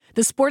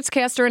The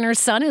Sportscaster and Her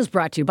Son is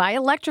brought to you by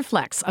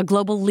Electroflex, a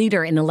global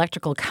leader in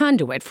electrical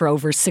conduit for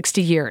over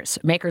 60 years.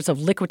 Makers of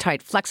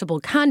Liquatite flexible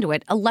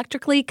conduit,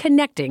 electrically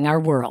connecting our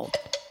world.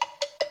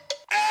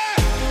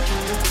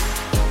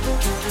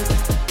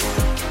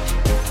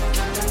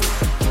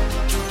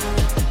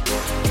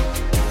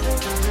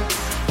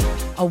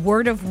 A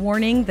word of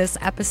warning, this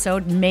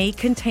episode may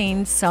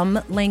contain some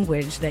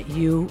language that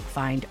you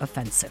find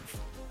offensive.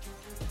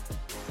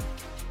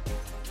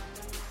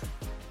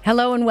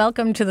 Hello and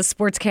welcome to the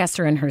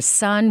Sportscaster and Her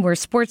Son, where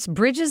sports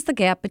bridges the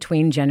gap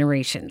between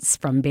generations,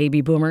 from baby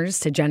boomers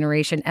to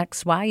Generation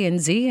X, Y, and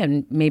Z,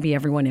 and maybe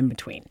everyone in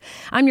between.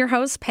 I'm your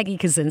host, Peggy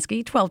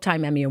Kaczynski,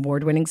 12-time Emmy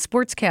Award-winning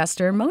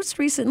sportscaster, most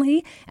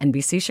recently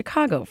NBC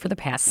Chicago for the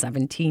past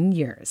 17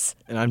 years.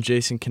 And I'm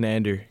Jason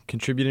Conander,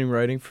 contributing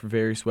writing for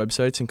various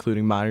websites,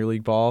 including Minor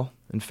League Ball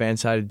and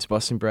Fansided's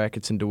Busting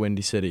Brackets into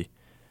Windy City.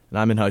 And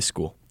I'm in high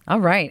school. All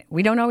right.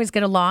 We don't always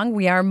get along.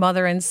 We are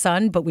mother and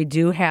son, but we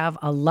do have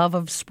a love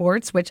of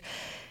sports, which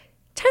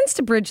tends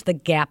to bridge the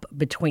gap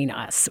between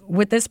us.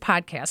 With this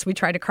podcast, we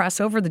try to cross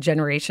over the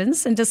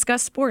generations and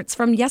discuss sports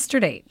from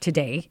yesterday,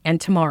 today,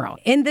 and tomorrow.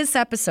 In this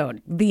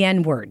episode, the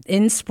N-word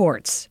in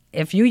sports,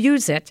 if you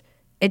use it,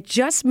 it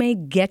just may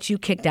get you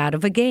kicked out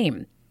of a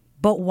game.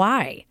 But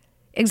why?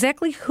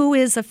 Exactly who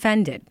is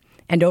offended?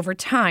 And over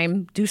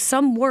time, do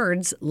some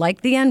words,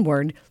 like the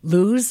N-word,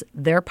 lose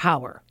their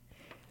power?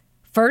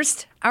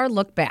 First, our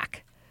look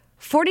back.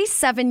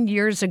 47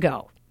 years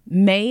ago,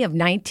 May of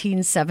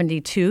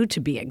 1972 to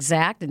be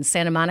exact, in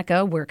Santa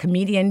Monica, where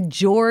comedian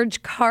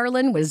George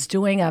Carlin was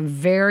doing a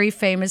very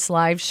famous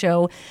live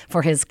show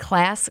for his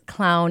Class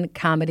Clown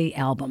comedy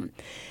album.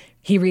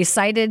 He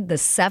recited the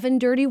 7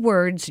 dirty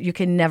words you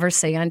can never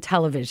say on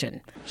television.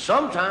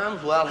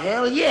 Sometimes, well,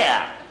 hell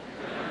yeah.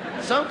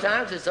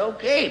 Sometimes it's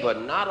okay,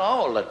 but not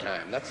all the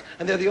time.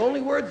 And they're the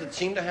only words that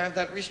seem to have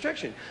that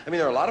restriction. I mean,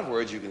 there are a lot of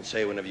words you can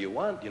say whenever you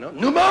want, you know.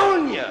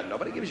 Pneumonia!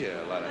 Nobody gives you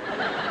a lot of...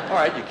 All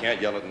right, you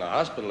can't yell it in the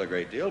hospital a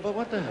great deal, but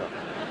what the hell?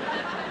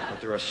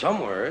 But there are some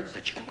words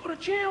that you can go to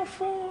jail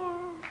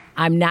for.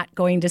 I'm not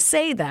going to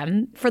say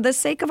them for the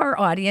sake of our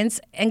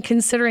audience and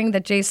considering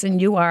that, Jason,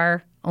 you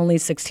are only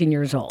 16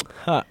 years old.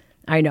 Huh.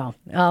 I know.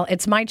 Well,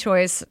 it's my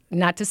choice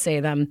not to say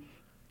them.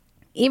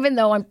 Even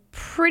though I'm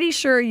pretty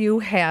sure you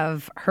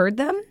have heard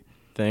them.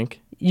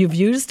 Think? You've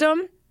used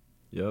them?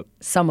 Yep.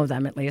 Some of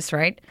them, at least,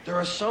 right? There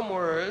are some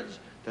words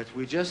that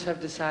we just have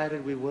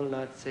decided we will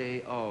not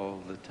say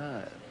all the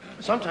time.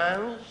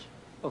 Sometimes,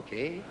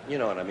 okay, you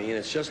know what I mean?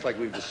 It's just like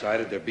we've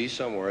decided there'll be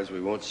some words we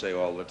won't say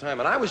all the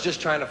time. And I was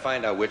just trying to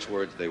find out which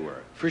words they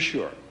were. For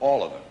sure,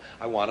 all of them.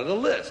 I wanted a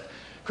list.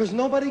 Because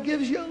nobody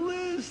gives you a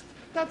list.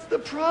 That's the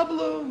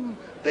problem.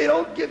 They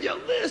don't give you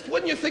a list.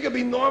 Wouldn't you think it'd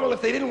be normal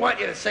if they didn't want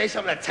you to say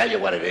something to tell you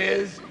what it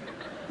is?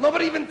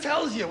 Nobody even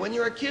tells you when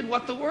you're a kid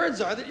what the words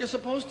are that you're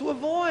supposed to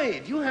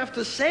avoid. You have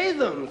to say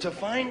them to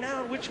find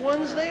out which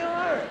ones they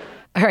are.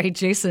 All right,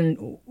 Jason,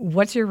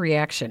 what's your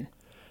reaction?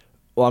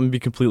 Well, I'm going to be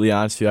completely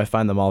honest with you. I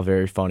find them all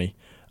very funny.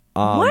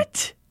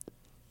 What?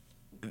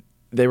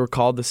 They were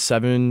called the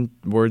 7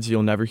 words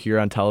you'll never hear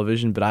on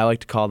television, but I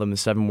like to call them the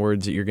 7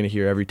 words that you're going to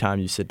hear every time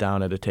you sit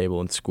down at a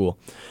table in school.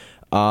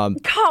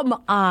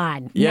 Come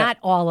on. Yeah. Not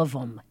all of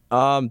them.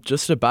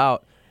 Just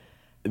about.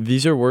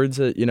 These are words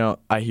that, you know,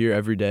 I hear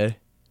every day.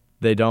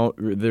 They're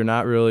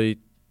not really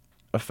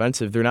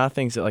offensive. They're not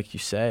things that, like, you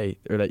say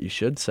or that you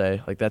should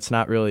say. Like, that's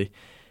not really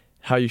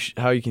how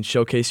you can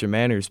showcase your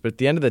manners. But at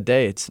the end of the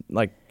day, it's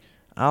like,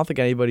 I don't think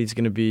anybody's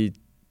going to be,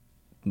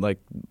 like,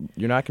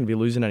 you're not going to be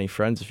losing any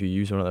friends if you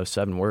use one of those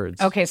 7 words.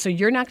 Okay, so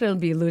you're not going to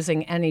be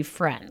losing any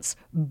friends.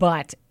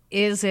 But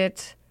is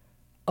it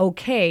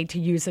okay to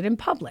use it in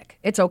public?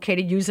 It's okay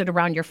to use it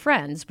around your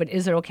friends, but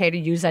is it okay to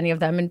use any of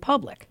them in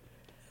public?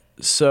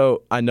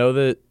 So I know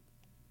that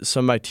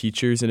some of my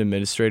teachers and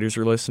administrators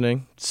are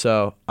listening,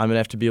 so I'm going to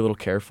have to be a little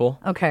careful.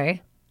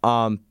 Okay.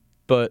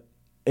 But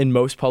in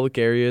most public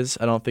areas,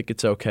 I don't think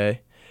it's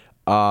okay.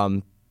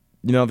 You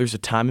know, there's a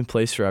time and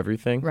place for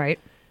everything. Right.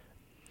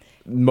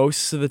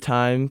 Most of the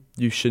time,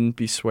 you shouldn't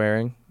be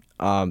swearing,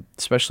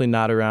 especially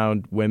not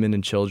around women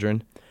and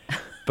children.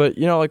 But,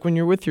 you know, like when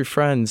you're with your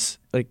friends,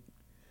 like,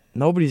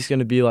 nobody's going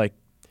to be, like,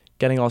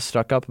 getting all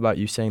stuck up about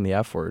you saying the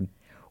F word.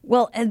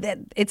 Well,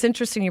 and it's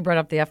interesting you brought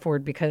up the F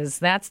word because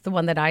that's the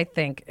one that I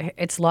think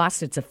it's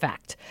lost its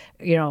effect.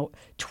 You know,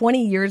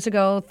 20 years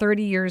ago,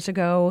 30 years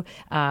ago,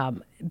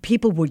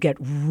 people would get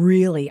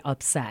really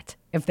upset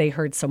if they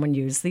heard someone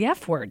use the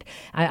F word.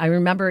 I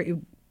remember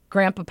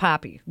Grandpa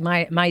Poppy,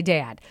 my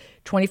dad,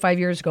 25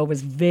 years ago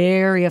was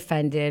very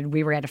offended.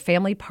 We were at a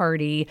family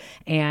party,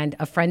 and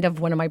a friend of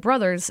one of my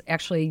brothers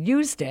actually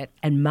used it,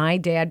 and my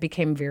dad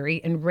became very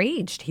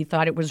enraged. He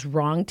thought it was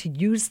wrong to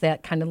use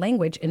that kind of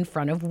language in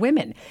front of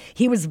women.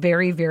 He was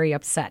very, very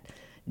upset.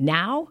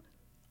 Now,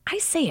 I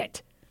say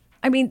it.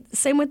 I mean,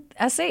 same with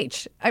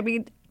SH. I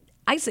mean,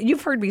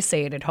 you've heard me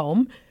say it at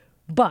home,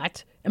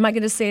 but am I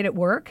going to say it at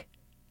work?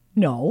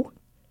 No.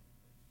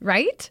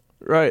 Right?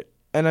 Right.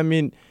 And I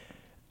mean,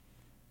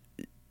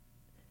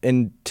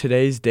 in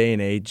today's day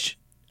and age,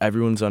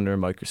 everyone's under a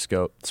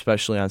microscope,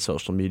 especially on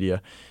social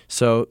media.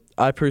 So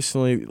I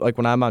personally, like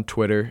when I'm on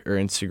Twitter or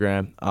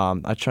Instagram,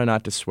 I try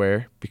not to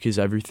swear because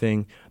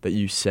everything that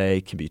you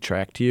say can be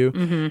tracked to you.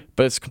 Mm-hmm.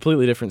 But it's a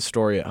completely different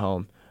story at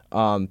home.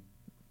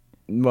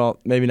 Well,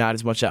 maybe not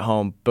as much at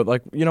home, but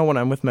like, you know, when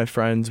I'm with my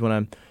friends, when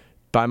I'm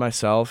by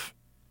myself,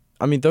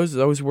 I mean,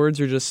 those words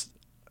are just,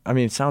 I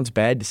mean, it sounds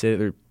bad to say that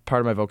they're part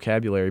of my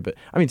vocabulary, but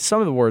I mean, some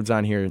of the words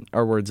on here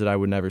are words that I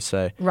would never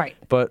say. Right.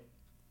 But,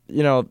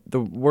 you know, the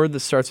word that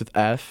starts with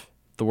F,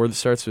 the word that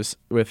starts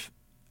with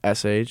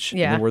SH,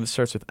 Yeah. and the word that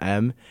starts with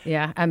M.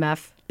 Yeah,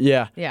 MF.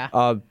 Yeah.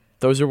 Yeah.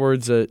 Those are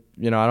words that,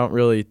 you know, I don't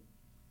really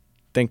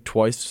think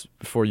twice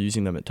before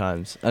using them at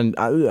times. And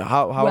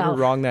however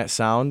wrong that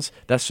sounds,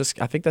 I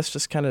think that's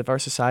just kind of our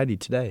society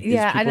today. Is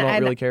Yeah, people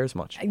don't really care as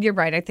much. You're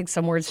right. I think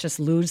some words just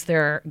lose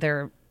their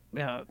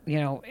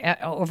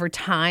over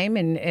time,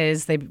 and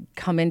as they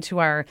come into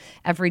our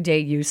everyday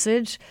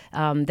usage,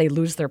 they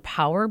lose their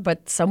power.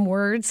 But some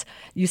words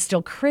you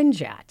still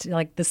cringe at,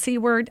 like the C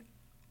word.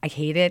 I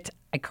hate it.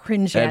 I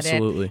cringe at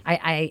Absolutely.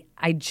 it.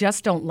 I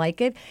just don't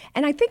like it.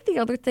 And I think the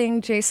other thing,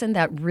 Jason,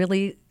 that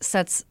really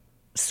sets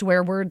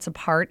swear words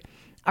apart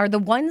are the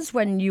ones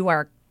when you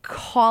are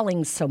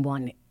calling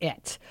someone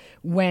it.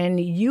 When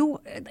you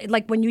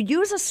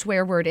use a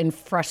swear word in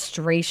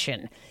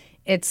frustration,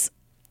 it's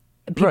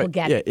people right.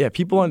 get it. Yeah,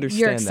 people understand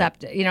You're that.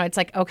 accepted. You know, it's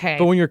like, okay.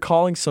 But when you're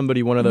calling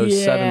somebody one of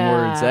those 7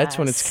 words, that's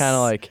when it's kind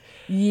of like,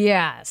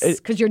 yes,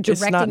 because you're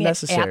directing it's not it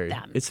necessary.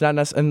 at them. It's not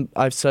necessary. And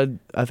I've said,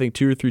 I think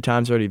 2 or 3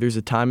 times already, there's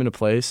a time and a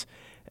place.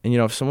 And, you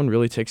know, if someone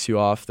really ticks you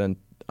off, then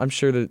I'm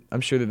sure that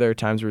there are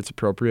times where it's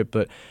appropriate.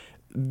 But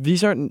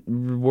these aren't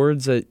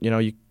words that, you know,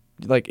 you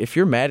like. If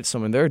you're mad at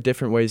someone, there are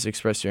different ways to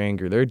express your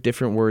anger. There are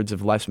different words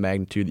of less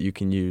magnitude that you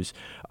can use.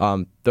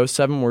 Those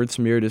 7 words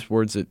to me are just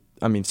words that,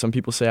 I mean, some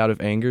people say out of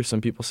anger. Some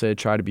people say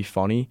try to be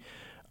funny.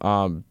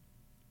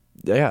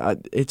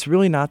 It's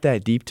really not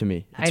that deep to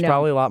me. It's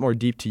probably a lot more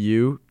deep to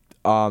you.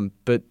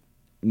 But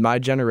my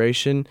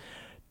generation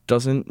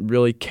doesn't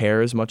really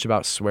care as much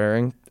about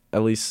swearing,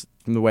 at least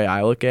from the way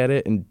I look at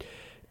it. And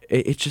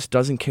it just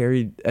doesn't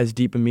carry as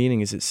deep a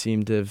meaning as it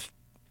seemed to have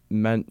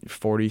meant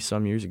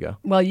 40-some years ago.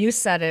 Well, you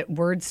said it.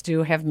 Words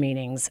do have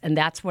meanings, and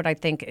that's what I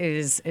think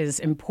is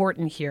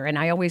important here. And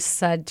I always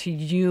said to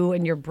you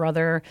and your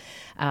brother,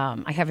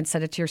 I haven't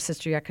said it to your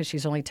sister yet because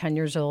she's only 10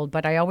 years old,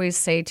 but I always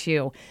say to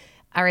you,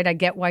 all right, I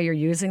get why you're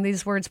using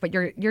these words, but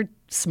you're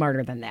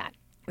smarter than that.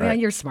 Right. Yeah,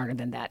 you're smarter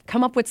than that.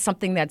 Come up with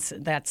something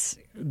that's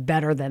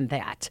better than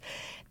that.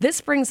 This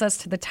brings us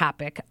to the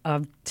topic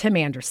of Tim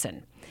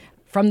Anderson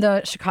from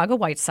the Chicago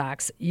White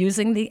Sox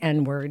using the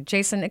N-word.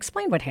 Jason,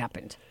 explain what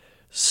happened.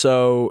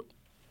 So,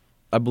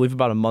 I believe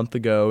about a month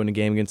ago in a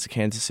game against the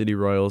Kansas City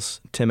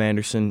Royals, Tim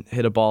Anderson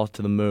hit a ball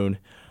to the moon,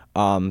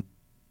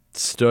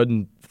 stood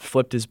and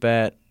flipped his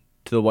bat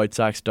to the White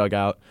Sox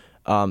dugout.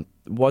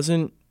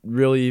 Wasn't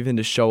really even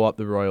to show up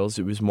the Royals.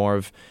 It was more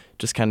of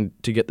just kind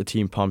of to get the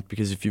team pumped,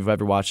 because if you've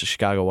ever watched the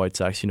Chicago White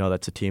Sox, you know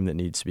that's a team that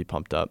needs to be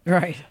pumped up.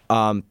 Right.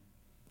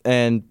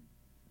 And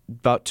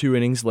about 2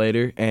 innings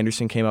later,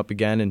 Anderson came up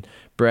again, and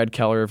Brad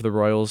Keller of the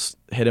Royals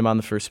hit him on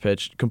the first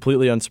pitch.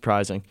 Completely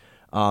unsurprising.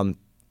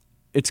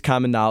 It's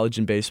common knowledge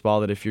in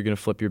baseball that if you're going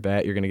to flip your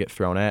bat, you're going to get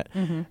thrown at.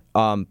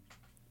 Mm-hmm.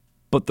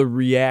 But the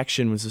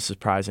reaction was the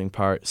surprising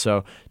part.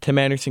 So Tim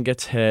Anderson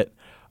gets hit,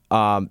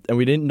 and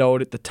we didn't know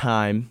it at the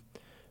time,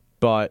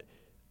 but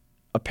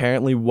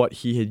apparently what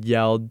he had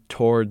yelled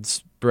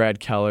towards Brad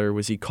Keller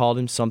was he called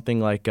him something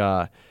like,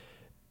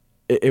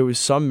 it was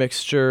some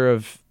mixture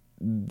of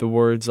the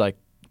words like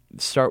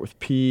start with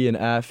P and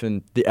F,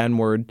 and the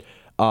N-word.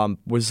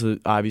 Was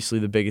obviously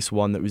the biggest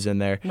one that was in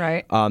there.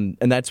 Right. And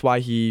that's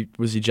why he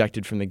was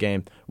ejected from the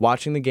game.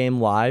 Watching the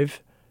game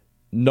live,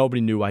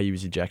 nobody knew why he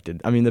was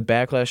ejected. I mean, the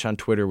backlash on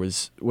Twitter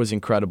was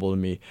incredible to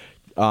me.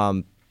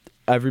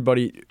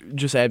 Everybody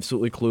just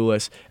absolutely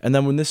clueless. And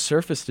then when this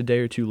surfaced a day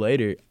or 2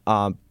 later,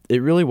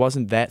 it really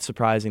wasn't that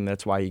surprising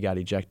that's why he got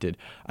ejected.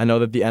 I know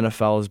that the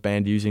NFL has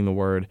banned using the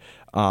word.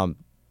 A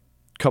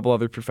couple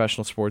other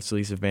professional sports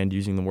leagues have banned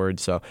using the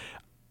word. So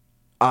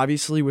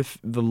obviously, with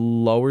the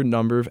lower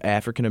number of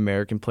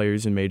African-American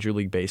players in Major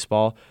League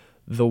Baseball,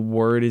 the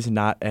word is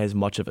not as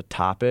much of a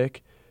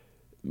topic,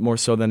 more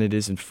so than it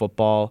is in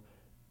football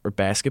or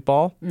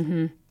basketball.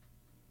 Mm-hmm.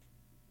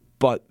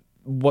 But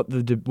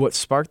what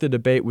sparked the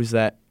debate was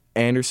that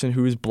Anderson,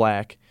 who is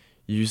black,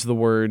 used the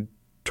word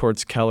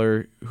towards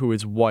Keller, who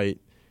is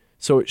white.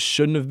 So it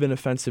shouldn't have been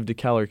offensive to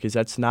Keller, because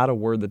that's not a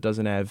word that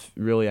doesn't have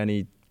really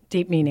any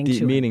deep meaning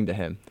to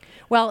him.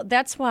 Well,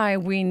 that's why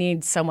we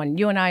need someone.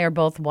 You and I are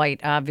both white,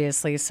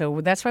 obviously,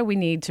 so that's why we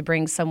need to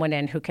bring someone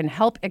in who can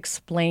help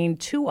explain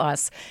to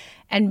us,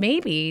 and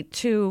maybe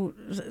to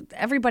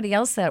everybody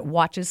else that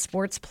watches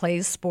sports,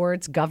 plays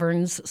sports,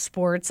 governs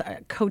sports,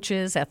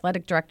 coaches,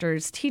 athletic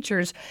directors,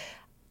 teachers.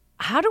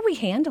 How do we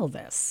handle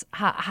this?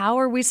 How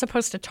are we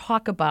supposed to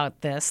talk about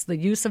this, the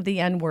use of the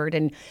N-word,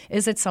 and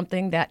is it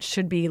something that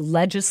should be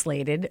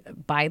legislated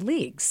by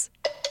leagues?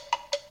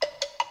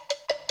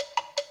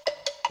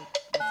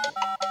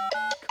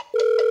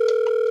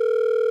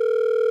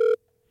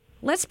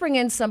 Let's bring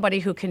in somebody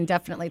who can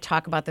definitely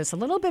talk about this a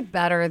little bit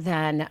better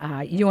than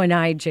you and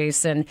I,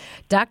 Jason.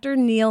 Dr.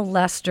 Neil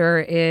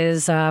Lester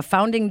is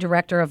founding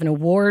director of an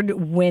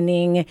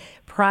award-winning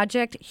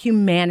Project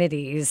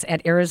Humanities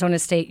at Arizona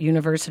State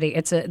University.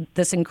 It's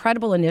this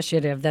incredible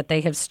initiative that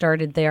they have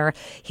started there.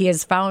 He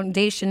is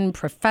foundation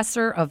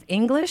professor of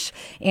English,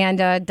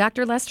 and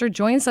Dr. Lester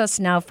joins us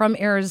now from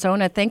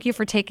Arizona. Thank you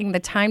for taking the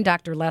time,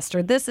 Dr.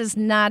 Lester. This is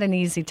not an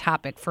easy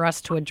topic for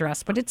us to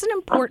address, but it's an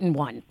important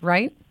one,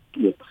 right?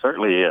 It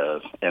certainly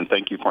is, and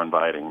thank you for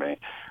inviting me.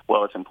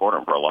 Well, it's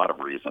important for a lot of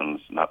reasons,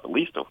 not the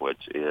least of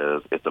which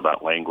is it's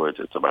about language,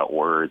 it's about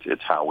words,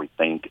 it's how we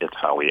think, it's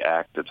how we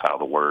act, it's how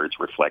the words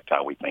reflect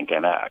how we think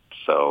and act.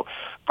 So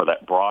for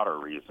that broader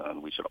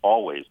reason, we should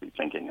always be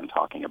thinking and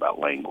talking about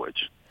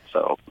language.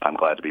 So I'm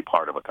glad to be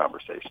part of a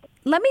conversation.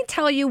 Let me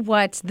tell you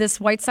what this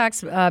White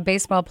Sox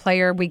baseball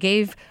player, we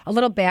gave a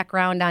little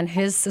background on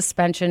his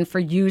suspension for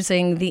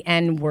using the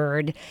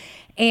N-word.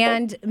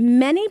 And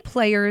many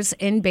players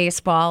in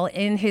baseball,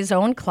 in his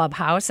own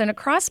clubhouse and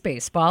across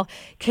baseball,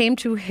 came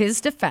to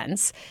his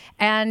defense.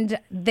 And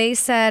they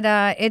said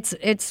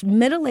it's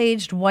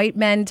middle-aged white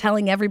men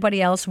telling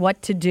everybody else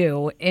what to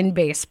do in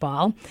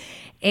baseball.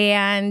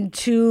 And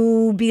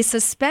to be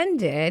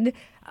suspended,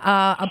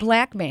 a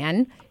black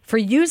man, for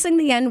using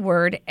the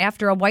N-word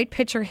after a white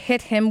pitcher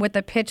hit him with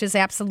a pitch is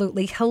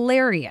absolutely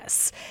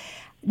hilarious.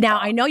 Now,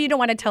 I know you don't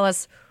want to tell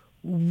us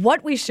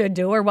what we should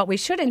do or what we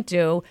shouldn't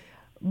do,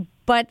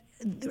 but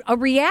a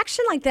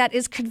reaction like that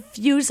is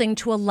confusing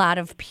to a lot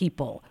of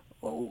people.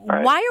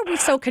 Right. Why are we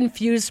so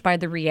confused by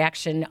the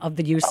reaction of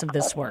the use of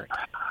this word?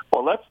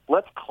 Well,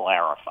 let's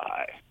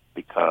clarify,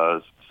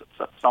 because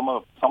some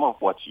of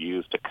what's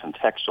used to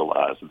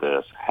contextualize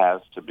this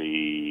has to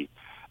be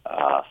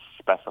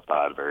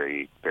specified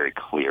very, very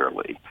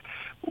clearly.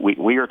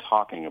 We are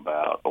talking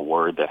about a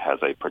word that has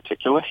a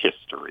particular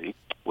history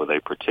with a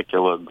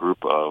particular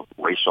group of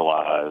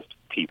racialized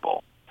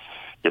people,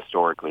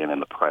 historically and in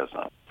the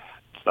present.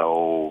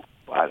 So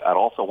I'd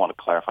also want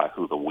to clarify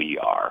who the we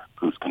are,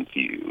 who's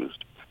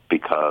confused,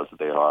 because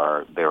there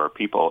are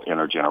people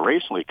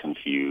intergenerationally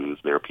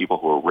confused. There are people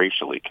who are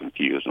racially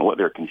confused. And what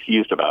they're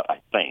confused about, I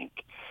think,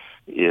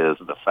 is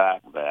the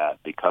fact that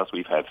because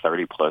we've had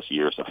 30-plus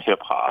years of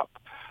hip-hop,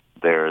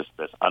 there's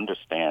this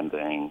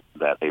understanding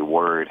that a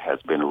word has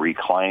been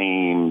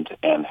reclaimed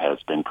and has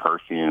been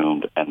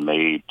perfumed and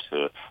made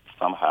to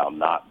somehow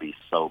not be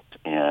soaked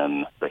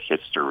in the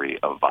history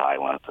of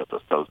violence that's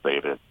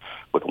associated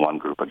with one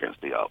group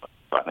against the other.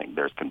 So I think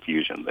there's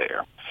confusion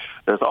there.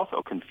 There's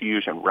also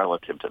confusion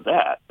relative to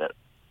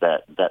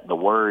that the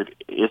word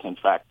is, in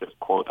fact, this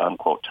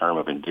quote-unquote term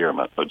of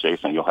endearment. So,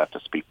 Jason, you'll have to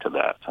speak to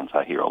that, since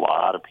I hear a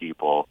lot of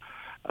people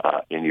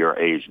in your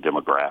age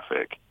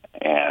demographic,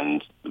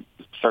 and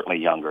certainly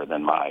younger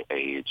than my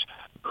age,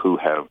 who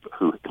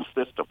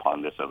insist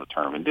upon this as a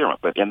term of endearment.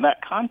 But in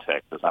that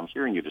context, as I'm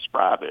hearing you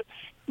describe it,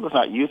 he was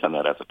not using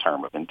that as a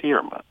term of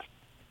endearment.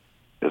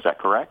 Is that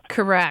correct?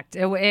 Correct.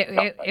 It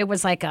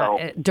was like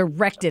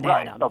directed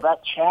right. at him. So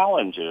that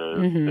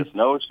challenges this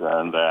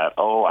notion that,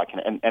 I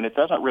can, and it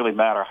doesn't really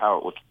matter how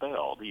it was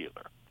spelled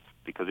either.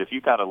 Because if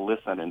you've got to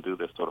listen and do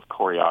this sort of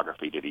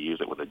choreography, did he use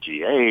it with a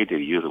GA? Did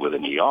he use it with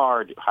an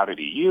ER? How did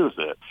he use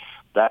it?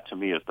 That, to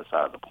me, is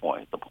beside the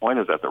point. The point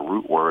is that the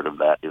root word of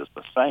that is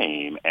the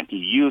same, and he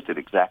used it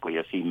exactly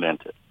as he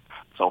meant it.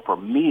 So for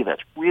me,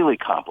 that's really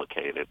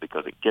complicated,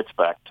 because it gets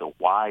back to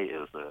why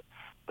is it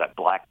that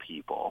black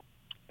people,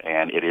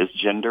 and it is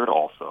gendered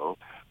also,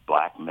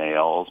 black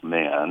males,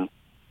 men,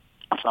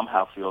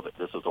 somehow feel that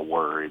this is a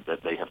word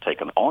that they have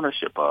taken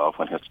ownership of,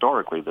 when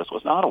historically this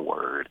was not a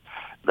word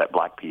that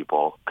black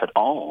people could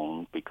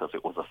own because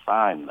it was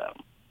assigned them.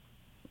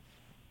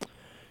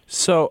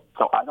 So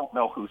I don't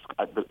know who's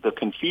the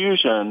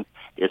confusion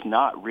is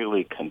not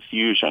really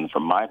confusion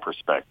from my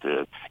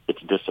perspective. It's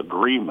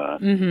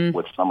disagreement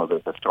with some of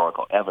the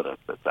historical evidence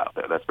that's out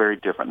there. That's very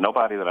different.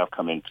 Nobody that I've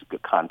come into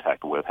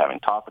contact with,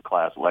 having taught the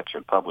class,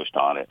 lectured, published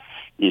on it,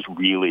 is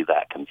really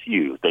that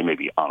confused. They may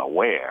be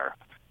unaware,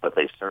 but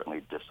they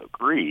certainly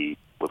disagree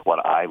with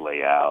what I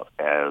lay out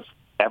as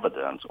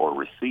evidence or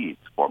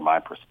receipts for my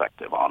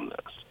perspective on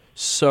this.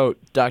 So,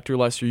 Dr.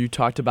 Lester, you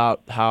talked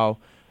about how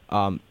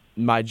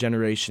my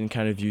generation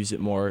kind of views it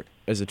more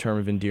as a term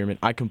of endearment.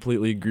 I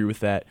completely agree with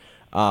that.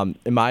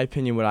 In my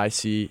opinion, what I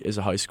see as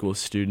a high school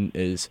student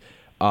is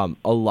a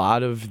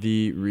lot of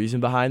the reason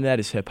behind that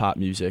is hip-hop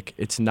music.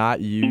 It's not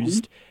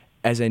used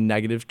as a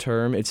negative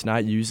term. It's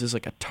not used as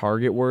like a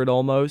target word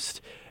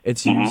almost.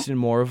 It's used in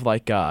more of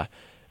like a,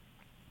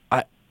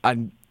 I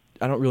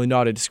don't really know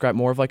how to describe,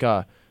 more of like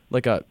a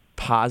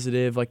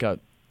positive, like a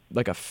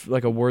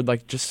word,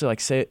 like just to like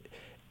say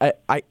it.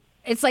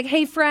 It's like,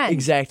 hey, friend.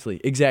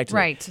 Exactly.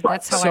 Right.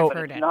 That's how I've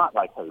heard it. It's not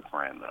like hey,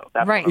 friend, though.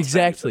 That's right.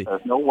 Exactly.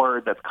 There's no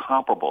word that's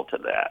comparable to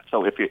that.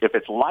 So if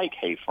it's like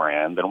hey,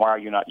 friend, then why are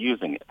you not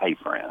using it, hey,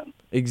 friend?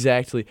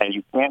 Exactly. And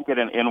you can't get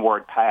an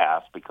N-word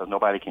pass because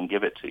nobody can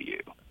give it to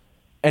you.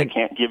 And they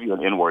can't give you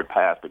an N-word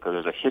pass because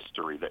there's a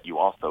history that you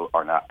also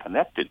are not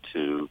connected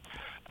to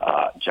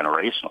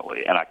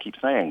generationally. And I keep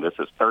saying this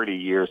is 30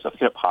 years of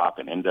hip-hop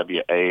and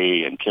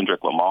NWA and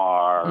Kendrick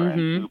Lamar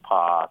and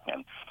Tupac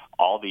and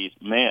all these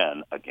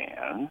men,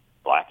 again,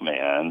 black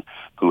men,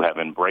 who have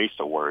embraced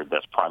a word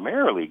that's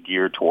primarily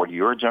geared toward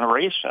your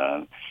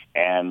generation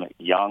and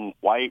young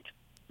white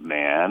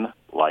men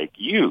like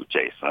you,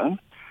 Jason,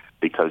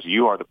 because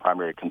you are the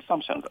primary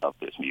consumption of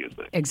this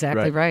music.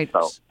 Exactly right.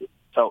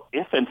 So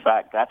if, in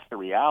fact, that's the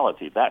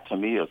reality, that to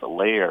me is a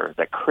layer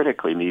that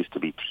critically needs to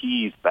be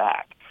teased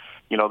back.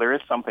 You know, there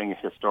is something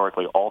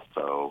historically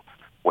also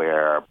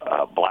where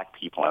black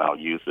people, and I'll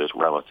use this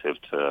relative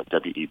to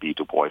W.E.B.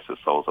 Du Bois'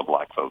 Souls of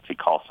Black Folks, he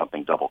calls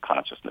something double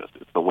consciousness.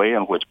 It's the way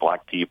in which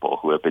black people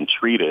who have been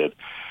treated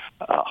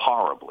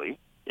horribly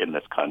in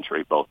this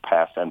country, both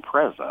past and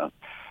present,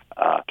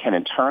 can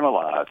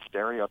internalize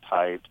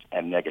stereotypes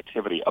and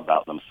negativity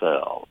about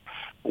themselves.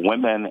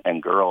 Women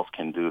and girls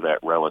can do that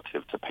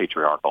relative to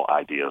patriarchal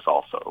ideas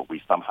also.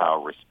 We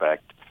somehow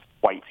respect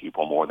white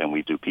people more than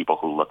we do people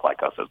who look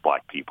like us as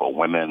black people.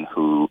 Women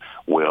who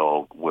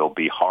will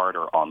be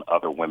harder on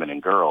other women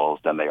and girls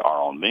than they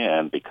are on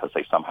men because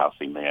they somehow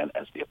see men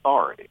as the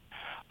authority.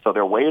 So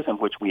there are ways in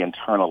which we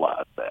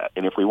internalize that.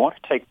 And if we want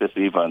to take this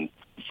even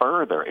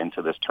further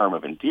into this term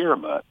of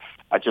endearment,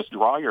 I just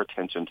draw your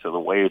attention to the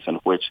ways in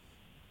which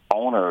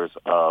owners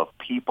of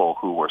people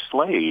who were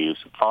slaves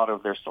thought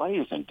of their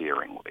slaves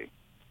endearingly.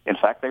 In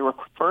fact, they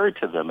referred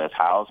to them as,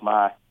 how's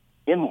my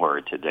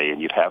N-word today? And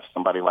you'd have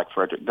somebody like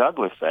Frederick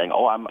Douglass saying,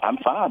 oh, I'm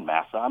fine,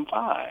 massa, I'm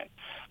fine.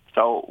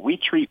 So we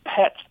treat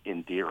pets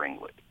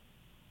endearingly.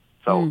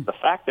 So the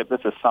fact that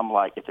this is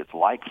if it's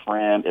like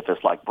friend, if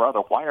it's like brother,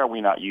 why are we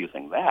not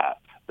using that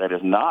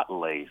is not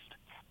laced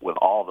with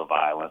all the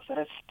violence that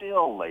is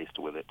still laced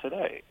with it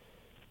today?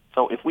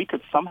 So if we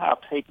could somehow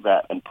take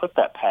that and put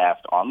that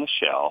past on the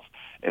shelf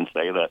and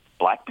say that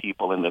black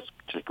people in this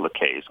particular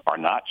case are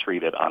not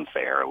treated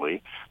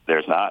unfairly,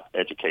 there's not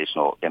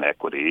educational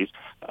inequities,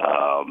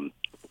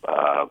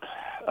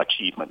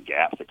 achievement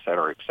gaps, et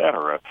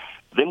cetera,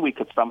 then we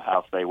could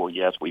somehow say, well,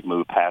 yes, we've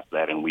moved past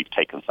that and we've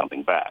taken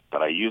something back.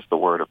 But I use the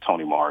word of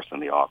Toni Morrison,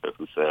 the author,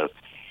 who says,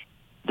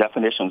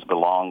 definitions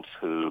belong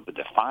to the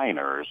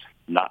definers,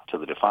 not to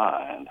the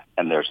defined.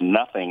 And there's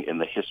nothing in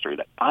the history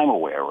that I'm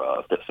aware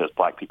of that says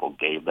black people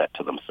gave that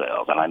to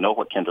themselves. And I know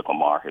what Kendrick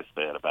Lamar has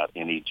said about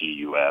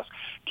NEGUS.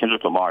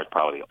 Kendrick Lamar is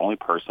probably the only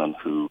person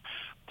who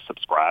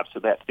subscribes to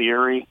that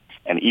theory.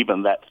 And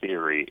even that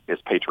theory is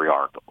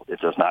patriarchal. It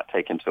does not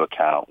take into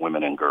account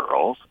women and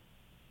girls.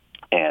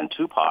 And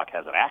Tupac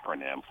has an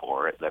acronym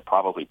for it that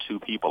probably two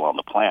people on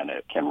the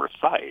planet can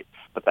recite.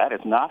 But that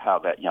is not how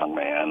that young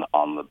man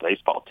on the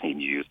baseball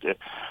team used it,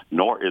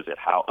 nor is it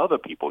how other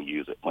people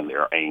use it when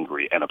they're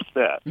angry and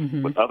upset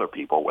with other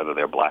people, whether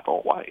they're black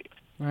or white.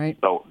 Right.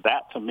 So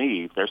that, to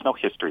me, there's no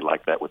history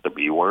like that with the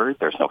B word.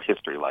 There's no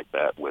history like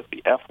that with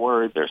the F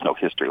word. There's no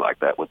history like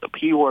that with the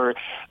P word.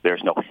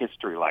 There's no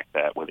history like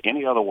that with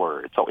any other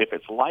word. So if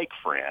it's like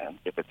friend,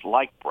 if it's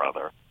like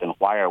brother, then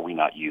why are we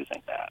not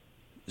using that?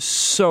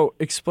 So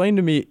explain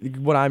to me,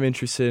 what I'm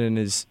interested in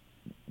is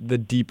the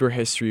deeper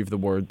history of the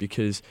word,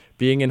 because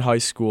being in high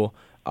school,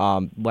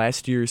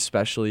 last year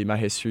especially, my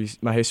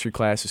history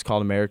class was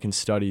called American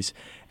Studies,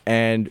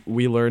 and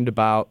we learned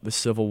about the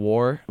Civil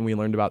War and we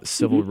learned about the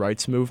Civil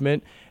Rights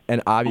Movement,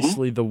 and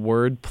obviously the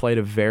word played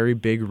a very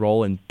big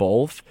role in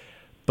both,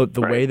 but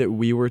the way that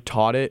we were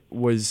taught it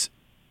was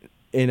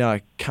in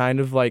a kind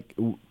of like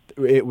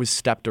it was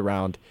stepped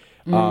around.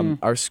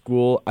 Our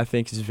school, I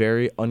think, is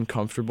very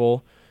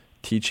uncomfortable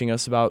teaching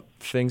us about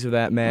things of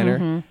that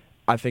manner.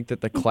 I think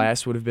that the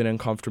class would have been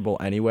uncomfortable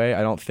anyway.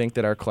 I don't think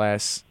that our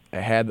class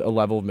had a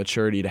level of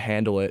maturity to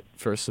handle it,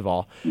 first of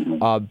all.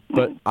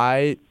 But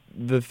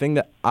the thing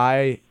that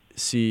I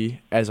see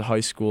as a high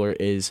schooler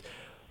is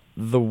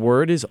the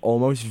word is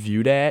almost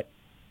viewed at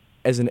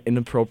as an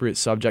inappropriate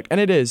subject. And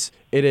it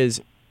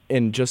is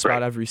in just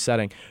about every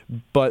setting.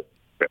 But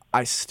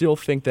I still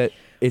think that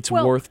it's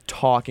worth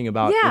talking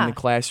about in the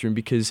classroom,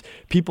 because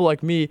people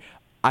like me,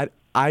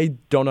 I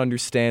don't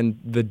understand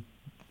the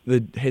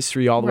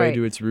history all the way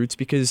to its roots,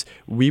 because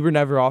we were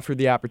never offered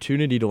the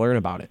opportunity to learn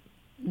about it.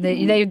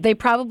 They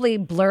probably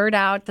blurred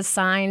out the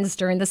signs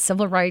during the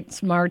civil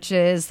rights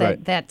marches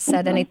that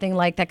said anything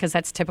like that, because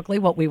that's typically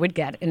what we would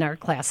get in our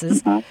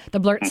classes. The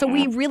blur. So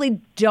we really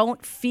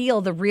don't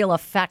feel the real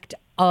effect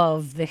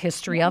of the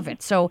history of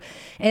it. So,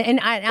 and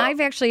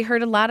I've actually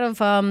heard a lot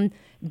of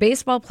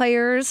baseball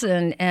players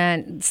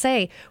and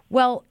say,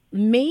 well,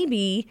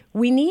 maybe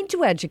we need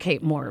to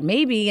educate more.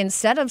 Maybe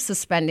instead of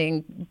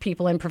suspending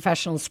people in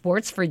professional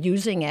sports for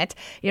using it,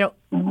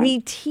 we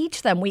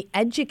teach them, we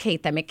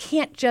educate them. It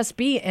can't just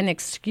be an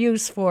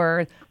excuse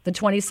for the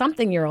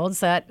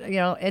 20-something-year-olds that,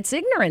 it's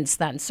ignorance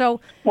then.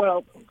 So,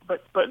 well,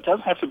 but it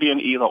doesn't have to be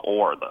an either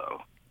or,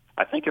 though.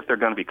 I think if there are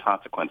going to be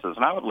consequences,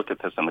 and I would look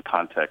at this in the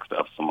context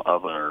of some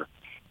other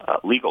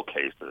legal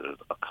cases,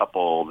 a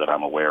couple that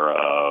I'm aware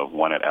of,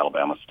 one at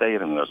Alabama State,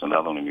 and there's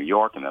another one in New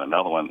York, and then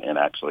another one in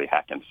actually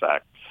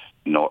Hackensack,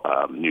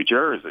 New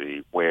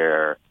Jersey,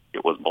 where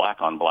it was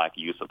black-on-black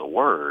use of the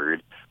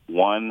word.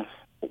 One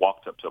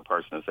walked up to a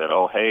person and said,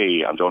 "Oh,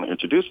 hey, I'm going to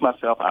introduce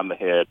myself. I'm the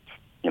head,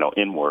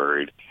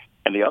 N-word,"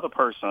 and the other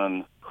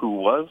person who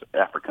was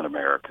African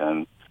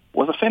American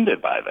was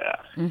offended by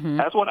that,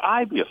 as would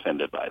I be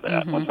offended by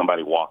that when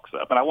somebody walks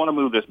up. And I want to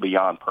move this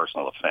beyond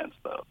personal offense,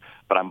 though.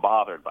 But I'm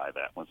bothered by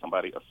that when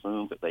somebody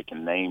assumes that they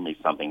can name me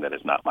something that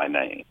is not my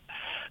name.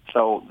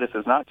 So this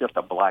is not just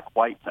a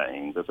black-white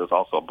thing. This is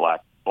also a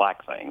black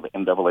thing. The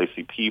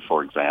NAACP,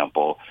 for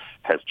example,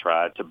 has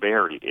tried to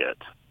bury it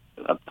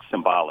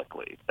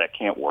symbolically. That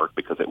can't work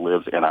because it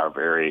lives in our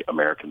very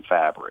American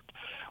fabric.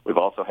 We've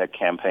also had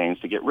campaigns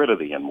to get rid of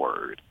the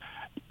N-word.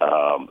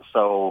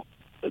 So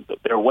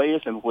there are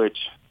ways in which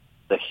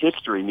the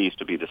history needs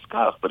to be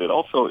discussed, but it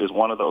also is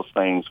one of those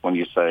things when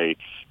you say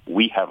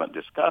we haven't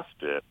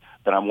discussed it,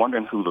 that I'm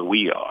wondering who the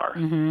we are,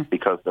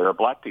 because there are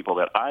black people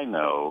that I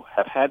know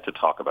have had to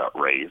talk about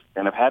race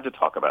and have had to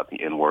talk about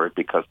the N-word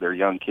because their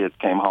young kids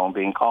came home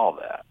being called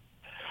that.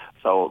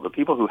 So the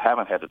people who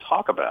haven't had to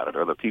talk about it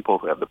are the people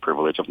who have the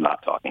privilege of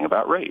not talking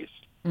about race.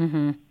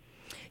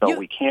 So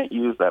we can't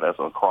use that as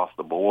an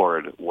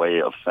across-the-board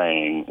way of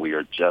saying we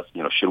are just,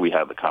 should we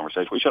have the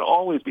conversation? We should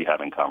always be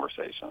having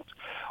conversations.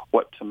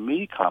 What, to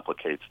me,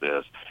 complicates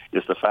this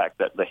is the fact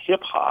that the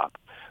hip-hop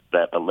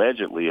that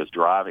allegedly is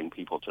driving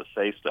people to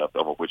say stuff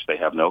over which they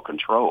have no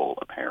control,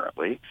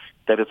 apparently,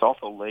 that it's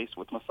also laced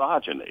with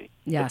misogyny.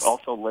 Yes. It's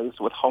also laced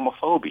with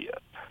homophobia.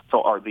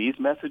 So are these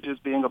messages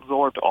being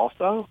absorbed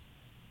also?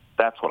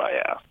 That's what I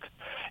ask.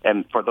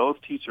 And for those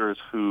teachers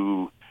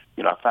who...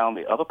 I found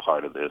the other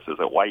part of this is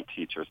that white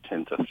teachers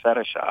tend to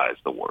fetishize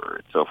the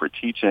word. So if we're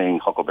teaching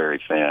Huckleberry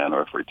Finn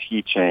or if we're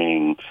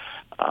teaching...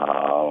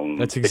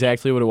 That's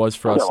exactly what it was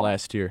for us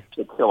last year.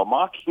 To Kill a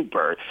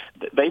Mockingbird,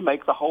 they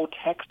make the whole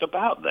text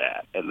about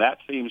that. And that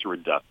seems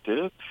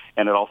reductive,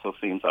 and it also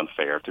seems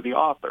unfair to the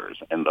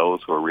authors and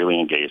those who are really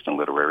engaged in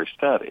literary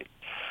study.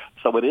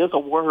 So it is a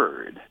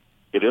word.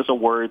 It is a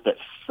word that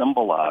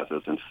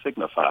symbolizes and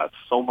signifies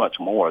so much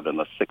more than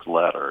the 6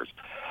 letters.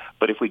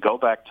 But if we go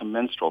back to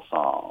minstrel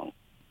song,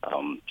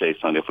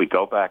 Jason, if we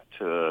go back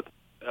to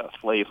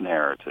slave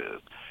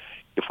narratives,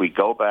 if we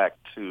go back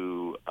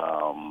to,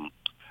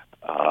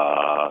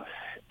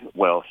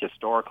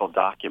 historical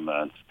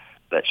documents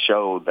that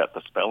show that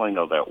the spelling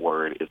of that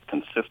word is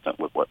consistent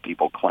with what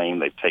people claim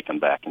they've taken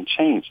back and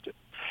changed it.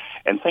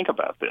 And think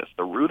about this.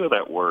 The root of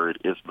that word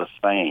is the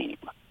same.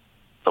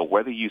 So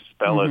whether you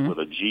spell it with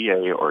a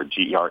G-A or a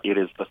G-E-R, it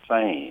is the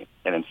same.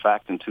 And in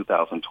fact, in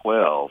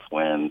 2012,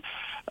 when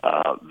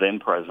then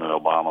President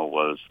Obama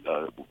was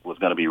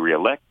going to be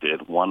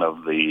reelected, one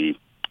of the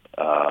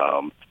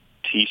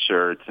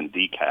T-shirts and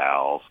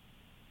decals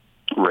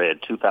read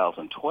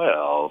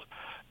 2012,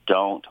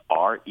 don't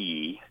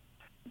R-E-N-I-G.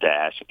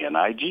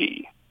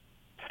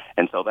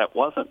 And so that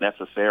wasn't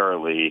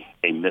necessarily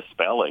a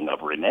misspelling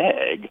of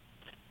renege.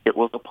 It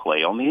was a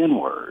play on the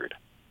N-word.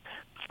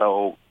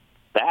 So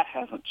that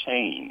hasn't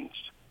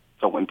changed.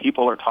 So when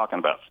people are talking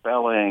about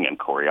spelling and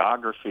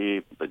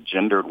choreography, the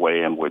gendered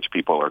way in which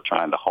people are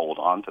trying to hold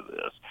on to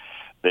this,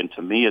 then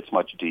to me it's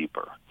much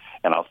deeper.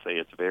 And I'll say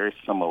it's very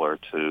similar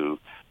to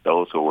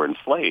those who were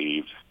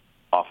enslaved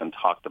often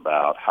talked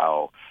about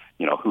how,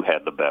 who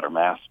had the better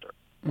master.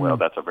 Well,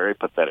 that's a very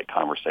pathetic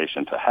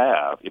conversation to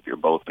have if you're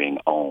both being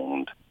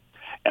owned.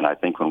 And I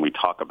think when we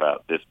talk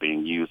about this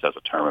being used as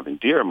a term of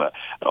endearment,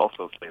 I'd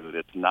also say that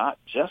it's not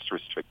just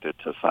restricted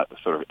to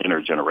sort of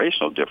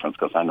intergenerational difference,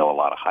 because I know a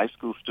lot of high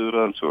school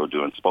students who are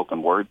doing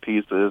spoken word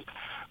pieces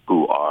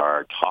who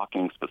are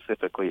talking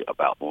specifically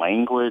about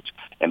language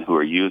and who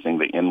are using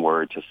the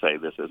N-word to say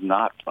this is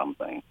not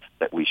something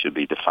that we should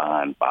be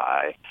defined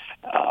by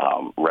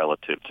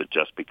relative to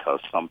just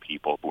because some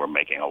people who are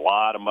making a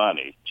lot of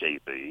money,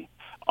 Jay-Z,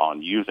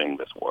 on using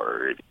this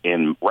word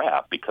in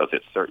rap because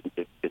it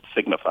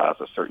signifies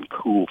a certain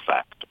cool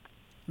factor,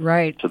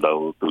 right, to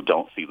those who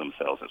don't see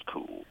themselves as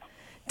cool.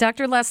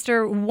 Dr.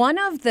 Lester, one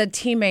of the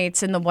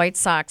teammates in the White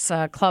Sox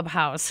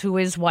clubhouse, who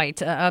is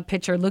white, a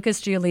pitcher, Lucas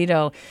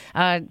Giolito,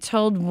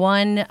 told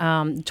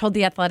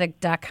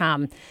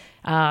TheAthletic.com,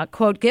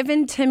 quote,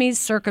 given Timmy's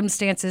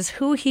circumstances,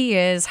 who he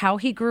is, how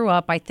he grew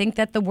up, I think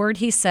that the word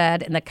he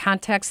said and the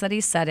context that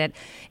he said it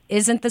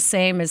isn't the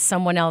same as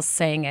someone else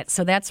saying it.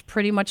 So that's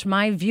pretty much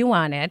my view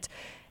on it.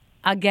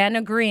 Again,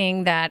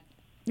 agreeing that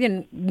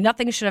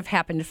nothing should have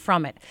happened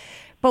from it.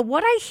 But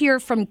what I hear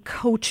from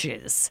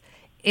coaches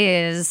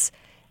is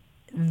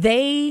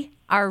they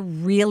are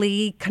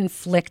really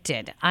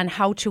conflicted on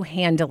how to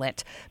handle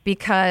it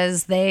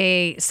because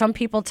some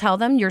people tell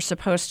them you're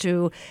supposed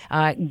to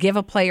give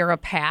a player a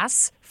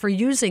pass for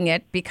using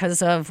it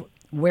because of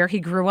where he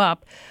grew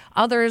up.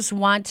 Others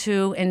want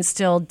to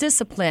instill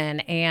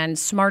discipline and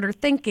smarter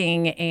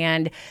thinking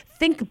and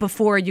think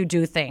before you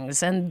do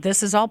things. And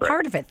this is all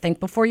part of it. Think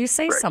before you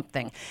say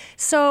something.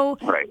 So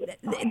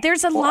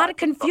there's a lot of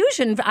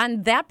confusion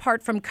on that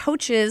part from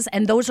coaches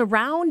and those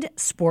around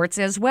sports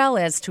as well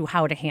as to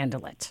how to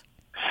handle it.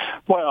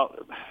 Well,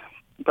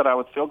 but I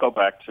would still go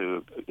back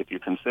to, if you're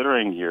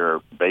considering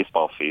your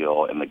baseball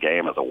field and the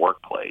game as a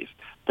workplace,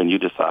 then you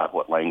decide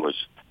what language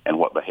and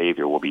what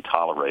behavior will be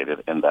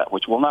tolerated and that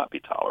which will not be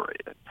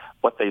tolerated.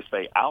 What they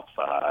say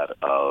outside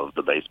of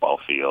the baseball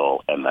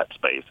field and that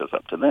space is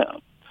up to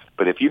them.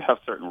 But if you have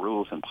certain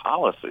rules and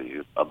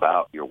policies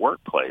about your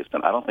workplace,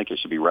 then I don't think it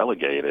should be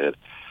relegated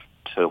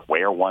to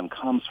where one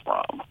comes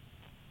from,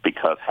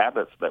 because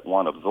habits that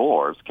one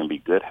absorbs can be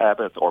good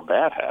habits or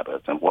bad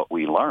habits, and what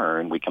we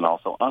learn, we can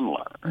also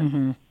unlearn.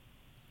 Mm-hmm.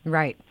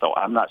 Right. So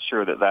I'm not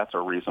sure that that's a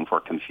reason for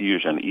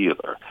confusion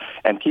either.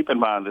 And keep in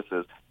mind,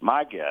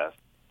 my guess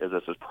is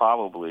this is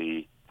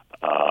probably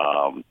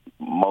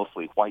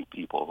mostly white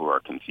people who are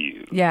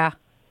confused. Yeah,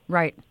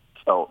 right.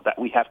 So that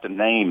we have to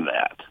name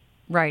that.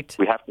 Right.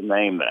 We have to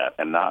name that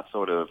and not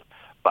sort of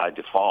by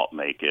default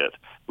make it,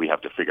 we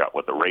have to figure out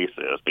what the race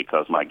is,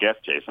 because my guess,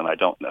 Jason, I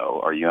don't know,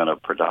 are you in a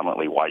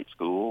predominantly white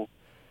school?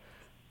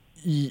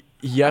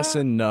 Yes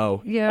and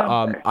no.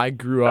 Yeah. I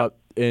grew up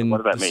in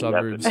what does that the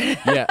mean? suburbs.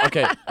 Yeah,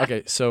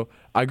 okay. So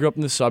I grew up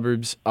in the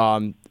suburbs.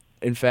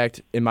 In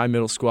fact, in my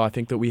middle school, I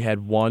think that we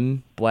had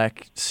one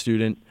black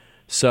student.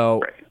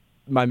 So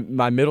Right.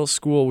 my middle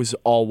school was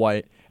all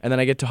white. And then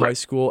I get to high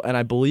school, and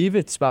I believe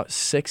it's about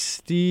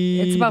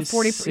 60. It's about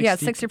 40%,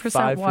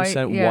 60%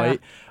 white.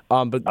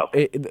 Yeah. But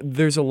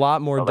there's a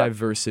lot more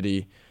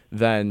diversity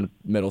than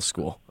middle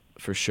school,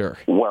 for sure.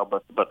 Well,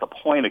 but the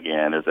point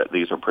again is that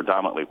these are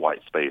predominantly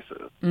white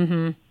spaces.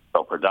 Mm-hmm.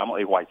 So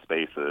predominantly white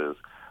spaces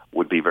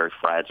would be very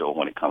fragile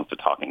when it comes to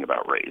talking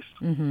about race.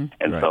 Mm-hmm.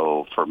 And Right.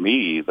 so for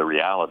me, the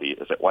reality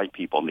is that white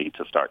people need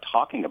to start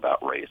talking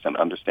about race and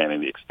understanding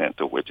the extent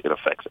to which it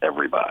affects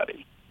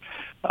everybody.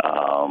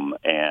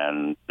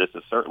 And this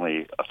is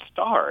certainly a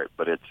start,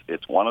 but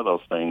it's one of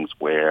those things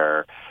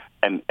where,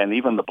 and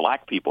even the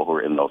black people who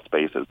are in those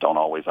spaces don't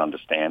always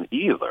understand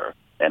either.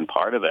 And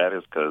part of that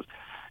is because,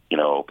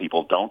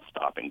 people don't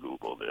stop and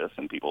Google this,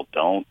 and people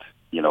don't,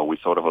 we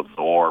sort of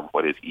absorb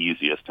what is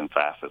easiest and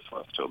fastest for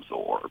us to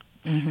absorb.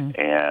 Mm-hmm.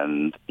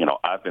 And,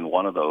 I've been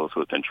one of those who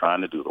have been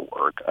trying to do the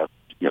work. I've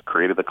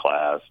created the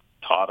class,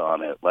 taught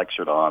on it,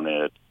 lectured on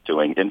it,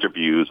 doing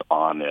interviews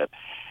on it.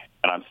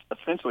 And I'm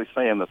essentially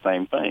saying the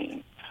same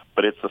thing.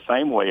 But it's the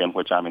same way in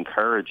which I'm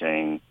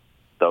encouraging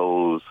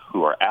those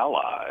who are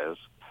allies,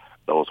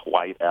 those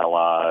white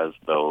allies,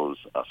 those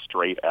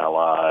straight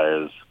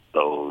allies,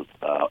 those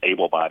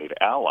able-bodied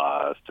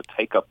allies, to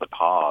take up the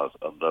cause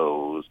of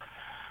those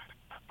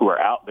who are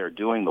out there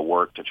doing the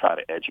work to try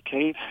to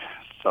educate,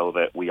 so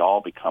that we all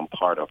become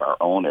part of our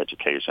own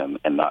education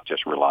and not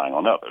just relying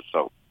on others.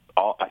 So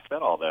I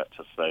said all that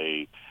to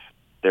say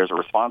there's a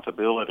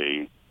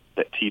responsibility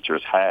that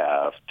teachers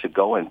have to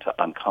go into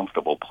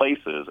uncomfortable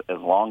places as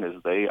long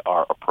as they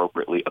are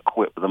appropriately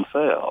equipped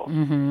themselves.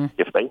 Mm-hmm.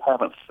 If they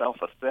haven't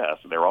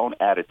self-assessed their own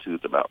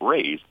attitudes about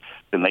race,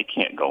 then they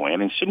can't go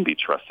in and shouldn't be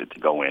trusted to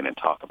go in and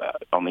talk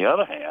about it. On the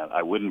other hand,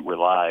 I wouldn't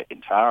rely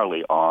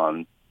entirely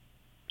on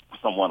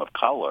someone of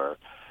color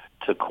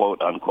to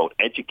quote-unquote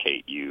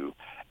educate you,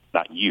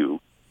 not you,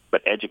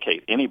 but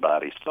educate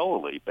anybody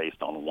solely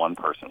based on one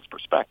person's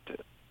perspective.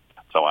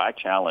 So I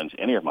challenge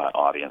any of my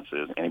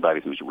audiences,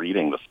 anybody who's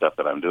reading the stuff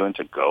that I'm doing,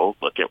 to go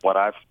look at what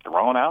I've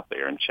thrown out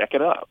there and check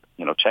it out.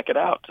 Check it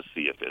out to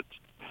see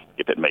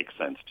if it makes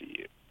sense to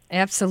you.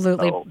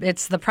 Absolutely. So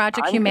It's the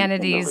Project I'm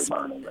Humanities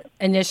continually learning.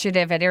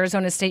 initiative at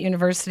Arizona State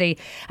University.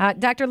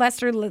 Dr.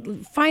 Lester,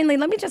 finally,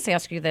 let me just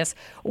ask you this.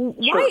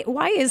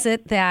 Why is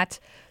it that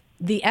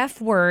the F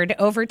word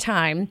over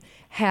time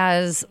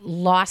has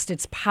lost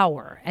its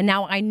power? And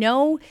now I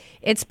know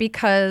it's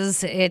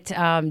because it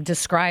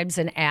describes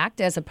an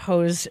act as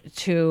opposed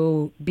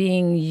to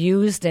being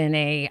used in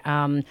a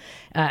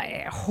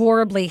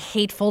horribly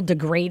hateful,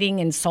 degrading,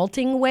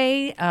 insulting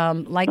way,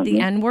 like the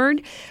N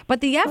word.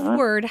 But the F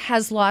word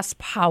has lost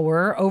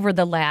power over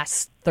the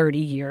last 30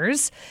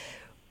 years.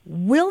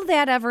 Will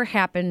that ever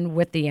happen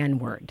with the N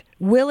word?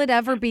 Will it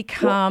ever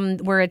become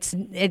where it's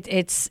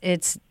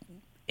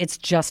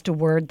just a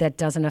word that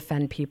doesn't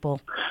offend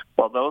people?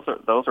 Well, those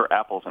are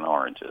apples and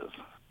oranges,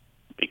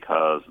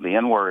 because the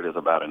N word is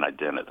about an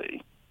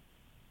identity.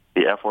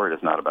 The F word is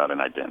not about an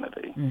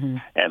identity. Mm-hmm.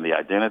 And the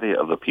identity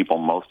of the people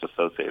most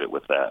associated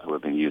with that, who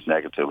have been used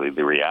negatively,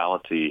 the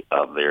reality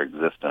of their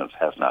existence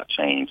has not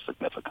changed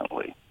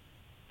significantly.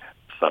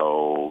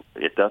 So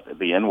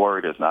the N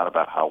word is not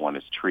about how one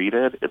is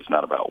treated. It's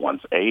not about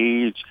one's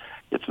age.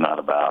 It's not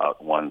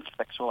about one's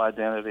sexual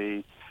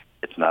identity.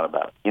 It's not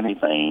about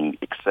anything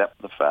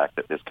except the fact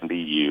that this can be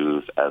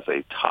used as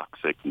a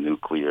toxic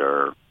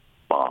nuclear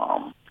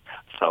bomb.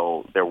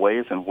 So there are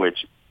ways in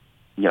which,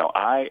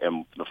 I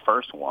am the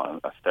first one,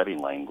 studying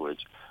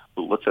language,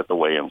 who looks at the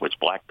way in which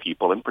black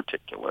people in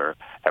particular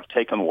have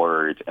taken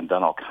words and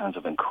done all kinds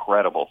of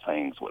incredible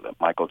things with it.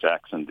 Michael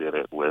Jackson did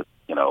it with,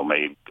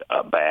 made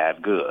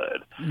bad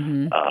good.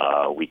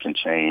 Mm-hmm. We can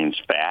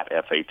change fat,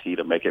 F-A-T,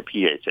 to make it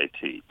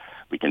P-H-A-T.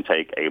 We can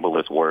take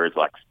ableist words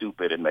like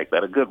stupid and make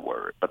that a good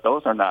word. But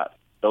those are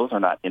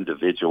not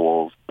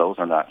individuals. Those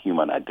are not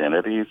human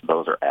identities.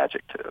 Those are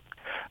adjectives.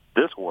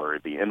 This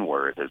word, the N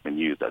word, has been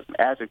used as an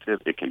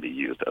adjective. It can be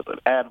used as an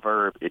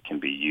adverb. It can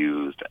be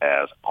used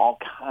as all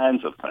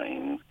kinds of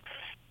things.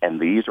 And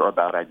these are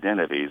about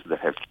identities that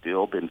have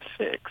still been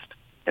fixed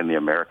in the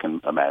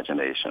American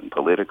imagination,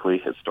 politically,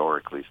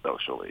 historically,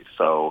 socially.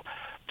 So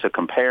to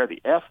compare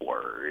the F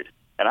word,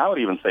 and I would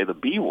even say the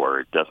B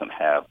word doesn't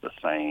have the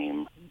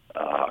same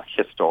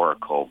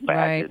historical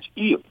baggage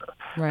either.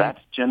 Right.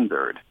 That's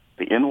gendered.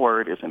 The N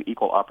word is an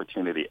equal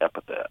opportunity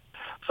epithet.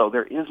 So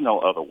there is no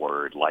other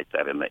word like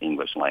that in the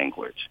English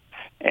language.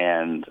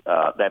 And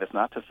that is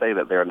not to say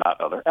that there are not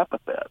other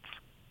epithets,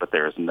 but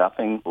there is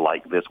nothing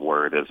like this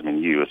word has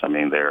been used. I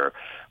mean, there are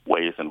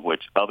ways in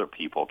which other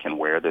people can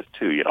wear this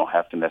too. You don't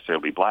have to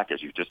necessarily be black,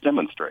 as you just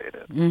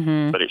demonstrated.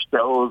 Mm-hmm. But it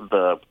shows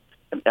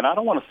and I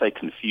don't want to say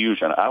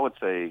confusion. I would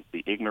say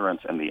the ignorance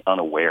and the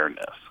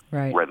unawareness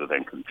rather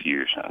than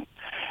confusion.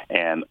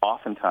 And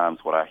oftentimes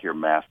what I hear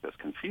masked as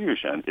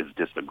confusion is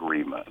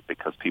disagreement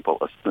because people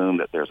assume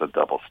that there's a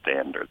double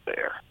standard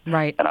there.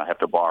 Right. And I have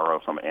to borrow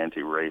from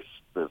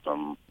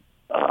anti-racism,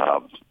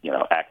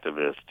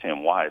 activist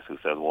Tim Weiss, who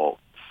says, well,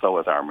 so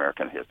is our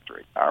American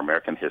history. Our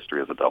American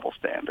history is a double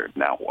standard.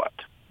 Now what?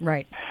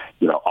 Right.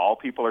 All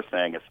people are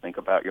saying is think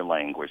about your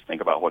language,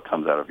 think about what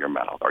comes out of your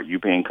mouth. Are you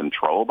being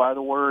controlled by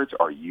the words,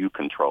 or are you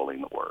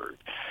controlling the word?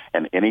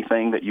 And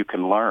anything that you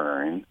can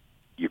learn,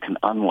 you can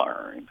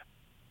unlearn.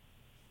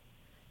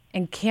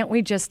 And can't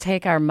we just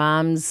take our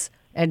mom's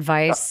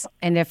advice,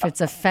 and if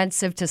it's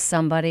offensive to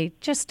somebody,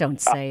 just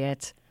don't say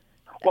it?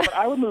 Well, but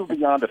I would move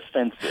beyond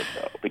offensive,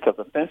 though, because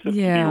offensive can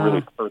be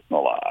really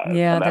personalized.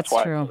 Yeah, and that's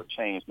why true. I sort of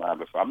changed mine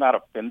before. I'm not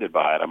offended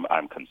by it.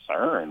 I'm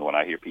concerned when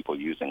I hear people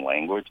using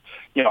language.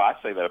 I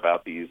say that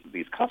about these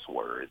cuss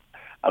words.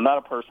 I'm not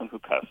a person who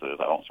cusses.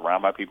 I don't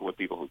surround my people with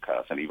people who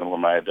cuss. And even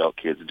when my adult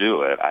kids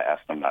do it, I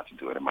ask them not to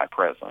do it in my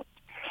presence.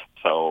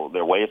 So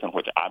there are ways in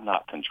which I'm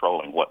not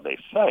controlling what they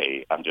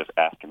say. I'm just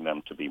asking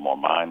them to be more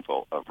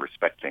mindful of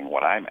respecting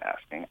what I'm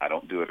asking. I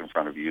don't do it in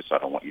front of you, so I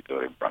don't want you to do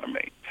it in front of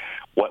me.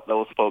 What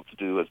those folks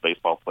do as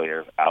baseball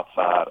players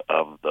outside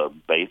of the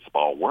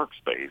baseball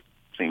workspace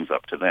seems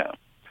up to them.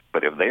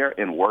 But if they're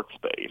in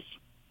workspace,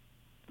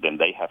 then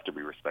they have to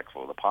be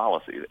respectful of the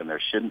policies, and there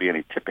shouldn't be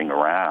any tipping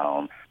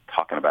around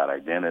talking about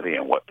identity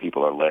and what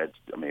people are alleged.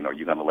 I mean, are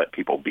you going to let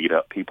people beat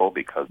up people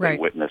because they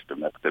witnessed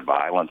domestic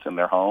violence in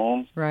their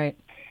homes? Right.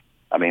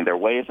 I mean, there are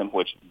ways in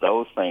which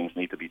those things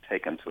need to be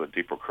taken to a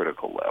deeper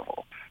critical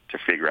level to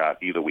figure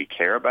out either we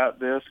care about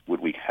this, would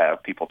we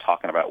have people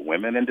talking about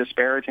women in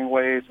disparaging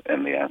ways?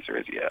 And the answer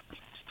is yes.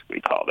 We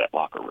call that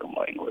locker room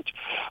language.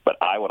 But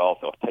I would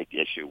also take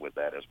issue with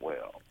that as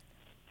well.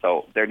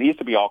 So there needs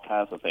to be all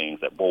kinds of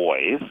things that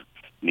boys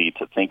need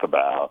to think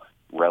about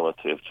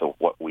relative to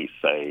what we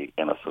say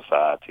in a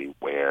society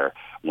where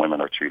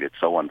women are treated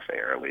so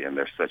unfairly and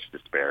there's such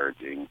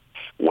disparaging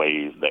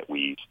ways that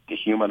we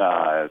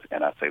dehumanize,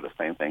 and I say the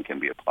same thing can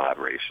be applied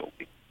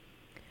racially.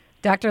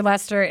 Dr.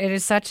 Lester, it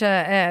is such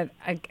a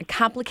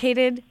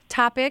complicated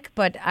topic,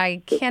 but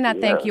I cannot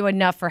thank you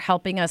enough for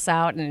helping us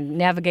out and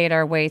navigate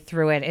our way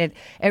through it.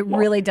 It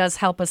really does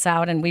help us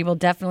out, and we will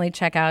definitely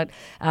check out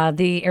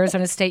the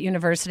Arizona State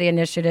University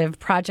initiative,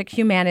 Project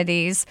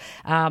Humanities.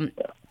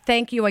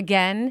 Thank you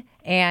again,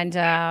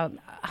 and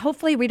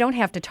hopefully we don't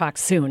have to talk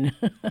soon.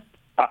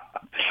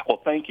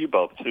 Well, thank you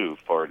both, too,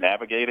 for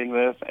navigating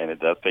this, and it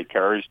does take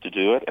courage to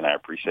do it, and I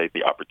appreciate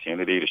the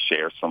opportunity to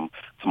share some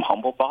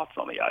humble thoughts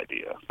on the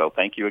idea. So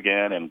thank you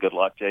again, and good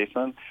luck,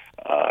 Jason,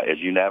 as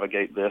you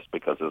navigate this,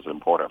 because it's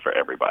important for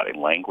everybody.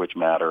 Language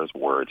matters,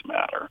 words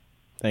matter.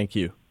 Thank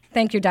you.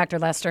 Thank you, Dr.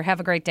 Lester. Have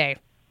a great day.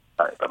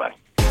 All right, bye-bye.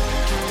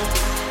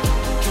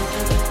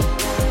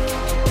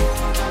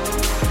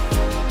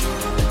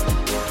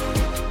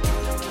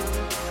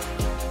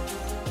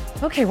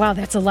 Okay, wow,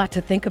 that's a lot to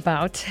think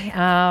about.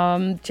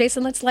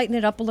 Jason, let's lighten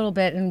it up a little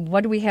bit. And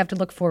what do we have to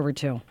look forward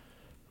to?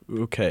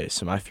 Okay,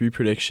 so my 3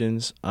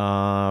 predictions.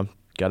 Got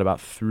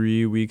about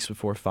 3 weeks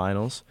before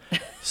finals.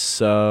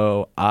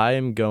 So I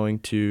am going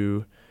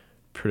to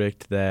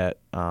predict that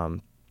I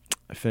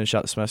finish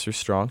out the semester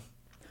strong.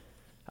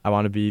 I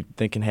want to be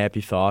thinking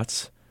happy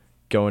thoughts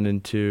going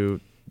into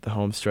the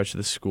home stretch of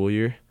the school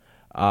year.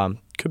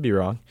 Could be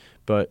wrong,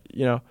 but,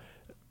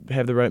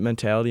 have the right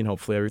mentality and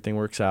hopefully everything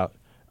works out.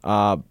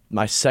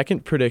 My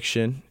second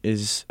prediction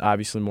is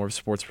obviously more of a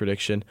sports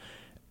prediction.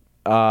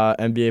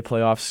 NBA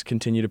playoffs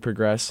continue to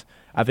progress.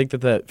 I think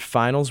that the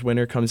finals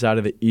winner comes out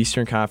of the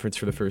Eastern Conference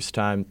for the first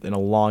time in a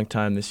long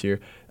time this year.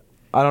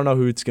 I don't know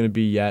who it's going to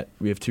be yet.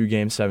 We have 2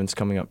 Game 7s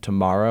coming up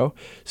tomorrow.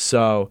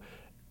 So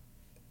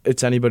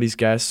it's anybody's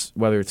guess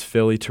whether it's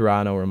Philly,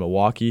 Toronto, or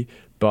Milwaukee.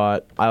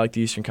 But I like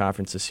the Eastern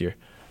Conference this year.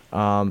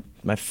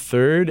 My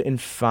third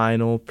and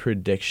final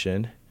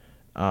prediction,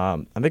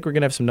 I think we're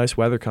going to have some nice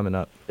weather coming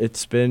up.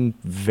 It's been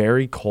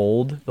very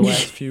cold the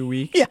last few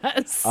weeks.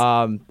 Yes.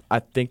 I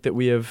think that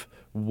we have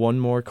one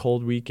more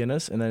cold week in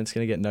us, and then it's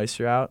going to get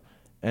nicer out.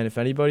 And if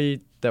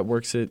anybody that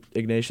works at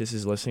Ignatius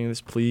is listening to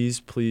this, please,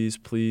 please,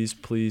 please,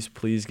 please,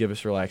 please give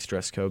us relaxed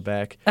dress code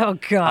back. Oh, I'm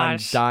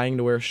gosh. dying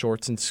to wear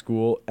shorts in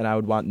school, and I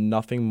would want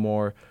nothing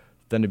more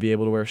than to be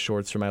able to wear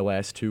shorts for my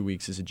last 2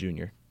 weeks as a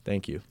junior.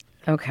 Thank you.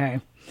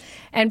 Okay.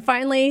 And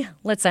finally,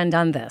 let's end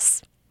on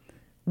this.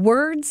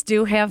 Words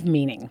do have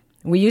meaning.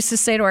 We used to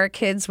say to our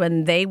kids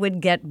when they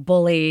would get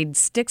bullied,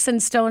 sticks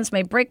and stones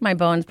may break my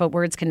bones, but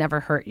words can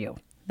never hurt you.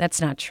 That's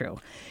not true.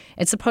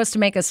 It's supposed to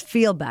make us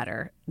feel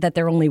better that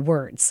they're only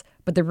words.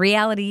 But the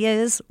reality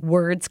is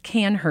words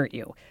can hurt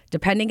you,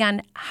 depending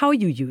on how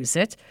you use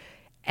it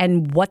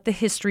and what the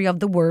history of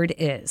the word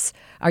is.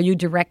 Are you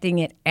directing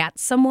it at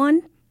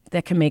someone?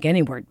 That can make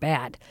any word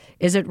bad.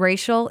 Is it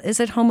racial? Is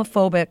it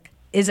homophobic?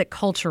 Is it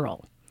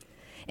cultural?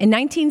 In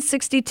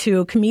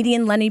 1962,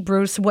 comedian Lenny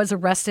Bruce was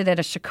arrested at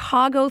a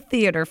Chicago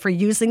theater for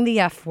using the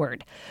F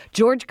word.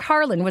 George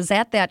Carlin was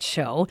at that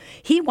show.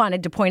 He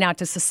wanted to point out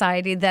to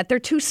society that they're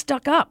too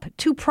stuck up,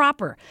 too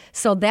proper.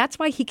 So that's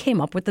why he came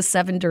up with the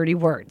 7 dirty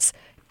words.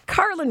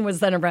 Carlin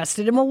was then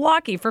arrested in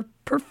Milwaukee for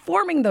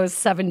performing those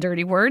 7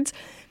 dirty words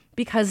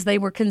because they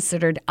were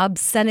considered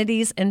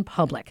obscenities in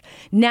public.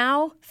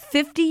 Now,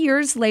 50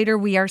 years later,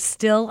 we are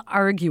still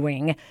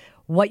arguing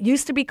what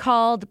used to be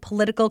called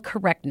political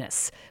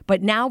correctness,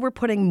 but now we're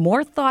putting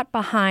more thought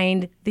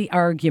behind the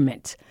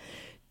argument.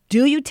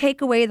 Do you take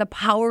away the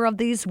power of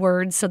these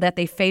words so that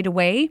they fade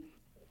away?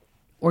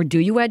 Or do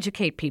you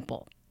educate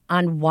people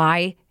on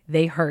why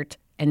they hurt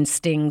and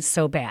sting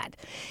so bad?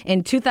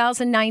 In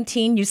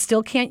 2019, you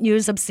still can't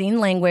use obscene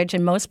language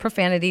and most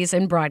profanities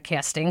in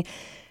broadcasting.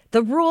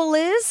 The rule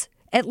is,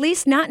 at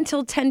least not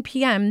until 10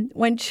 p.m.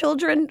 when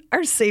children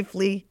are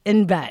safely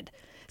in bed.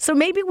 So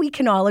maybe we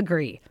can all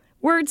agree.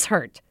 Words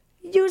hurt.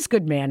 Use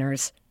good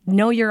manners.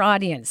 Know your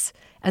audience,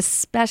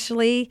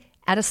 especially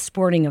at a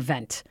sporting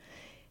event.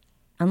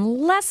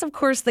 Unless, of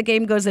course, the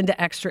game goes into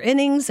extra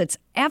innings, it's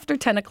after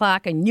 10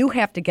 o'clock and you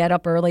have to get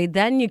up early,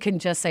 then you can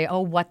just say,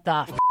 oh, what the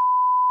f***.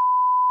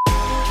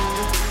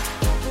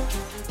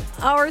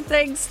 Our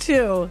thanks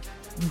to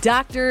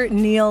Dr.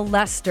 Neil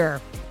Lester,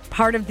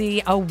 part of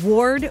the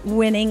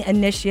award-winning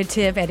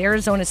initiative at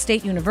Arizona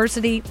State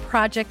University,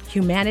 Project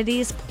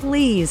Humanities.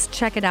 Please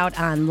check it out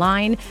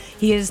online.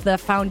 He is the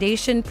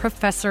Foundation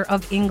Professor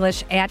of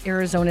English at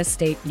Arizona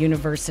State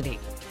University.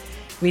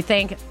 We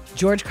thank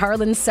George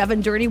Carlin's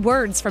 7 Dirty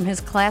Words from his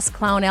Class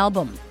Clown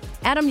album,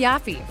 Adam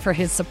Yaffe for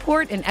his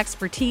support and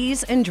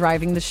expertise in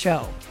driving the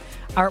show.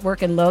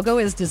 Artwork and logo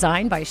is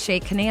designed by Shay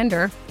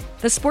Conander.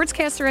 The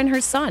Sportscaster and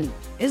Her Son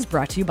is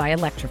brought to you by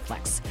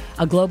Electroflex,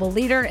 a global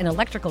leader in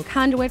electrical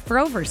conduit for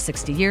over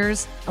 60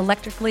 years,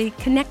 electrically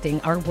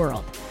connecting our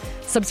world.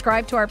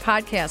 Subscribe to our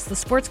podcast, The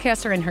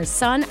Sportscaster and Her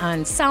Son,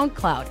 on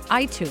SoundCloud,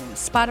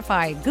 iTunes,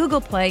 Spotify, Google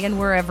Play, and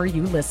wherever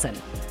you listen.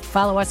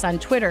 Follow us on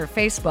Twitter,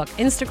 Facebook,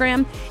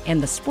 Instagram,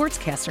 and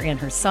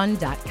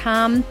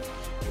thesportscasterandherson.com.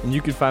 And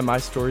you can find my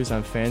stories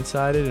on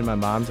Fansided and my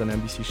mom's on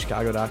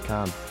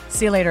NBCChicago.com.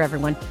 See you later,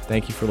 everyone.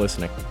 Thank you for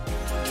listening.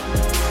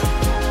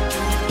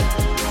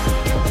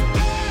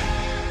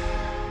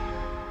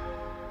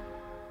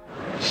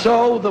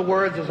 So the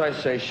words, as I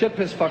say, shit,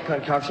 piss, fuck,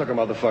 cunt, cocksucker,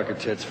 motherfucker,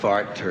 tits,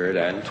 fart, turd,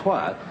 and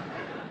twat.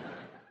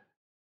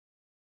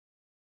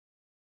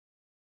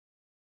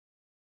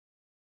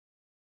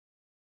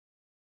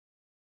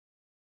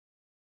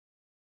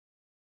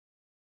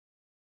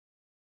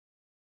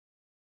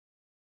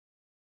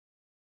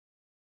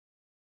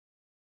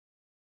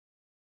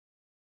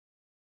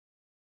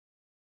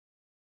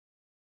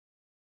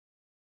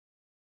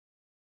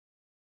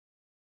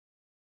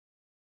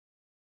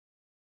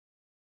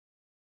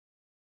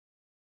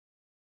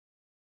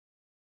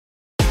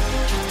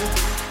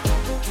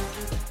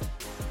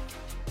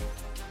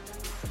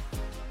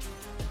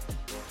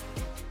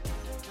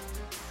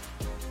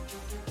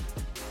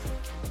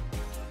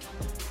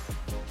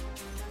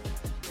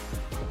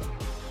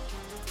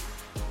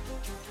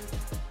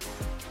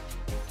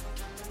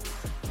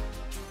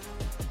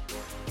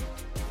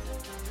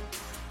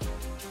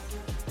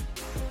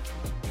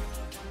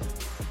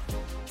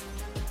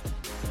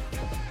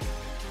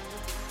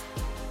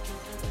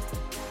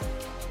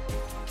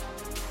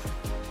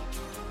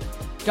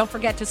 Don't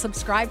forget to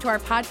subscribe to our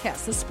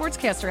podcast, The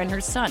Sportscaster and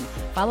Her Son.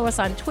 Follow us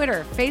on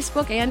Twitter,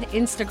 Facebook, and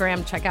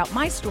Instagram. Check out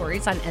my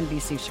stories on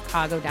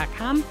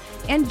NBCChicago.com.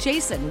 And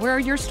Jason, where are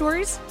your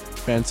stories?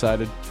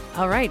 Fansided.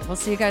 All right. We'll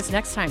see you guys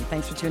next time.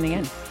 Thanks for tuning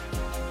in.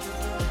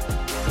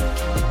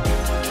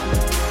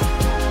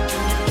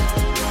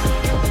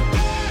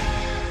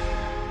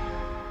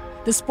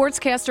 The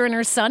Sportscaster and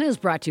Her Son is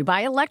brought to you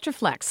by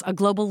Electroflex, a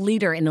global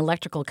leader in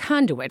electrical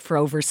conduit for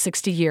over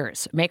 60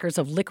 years. Makers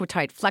of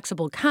Liquitite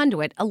flexible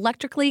conduit,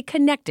 electrically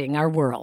connecting our world.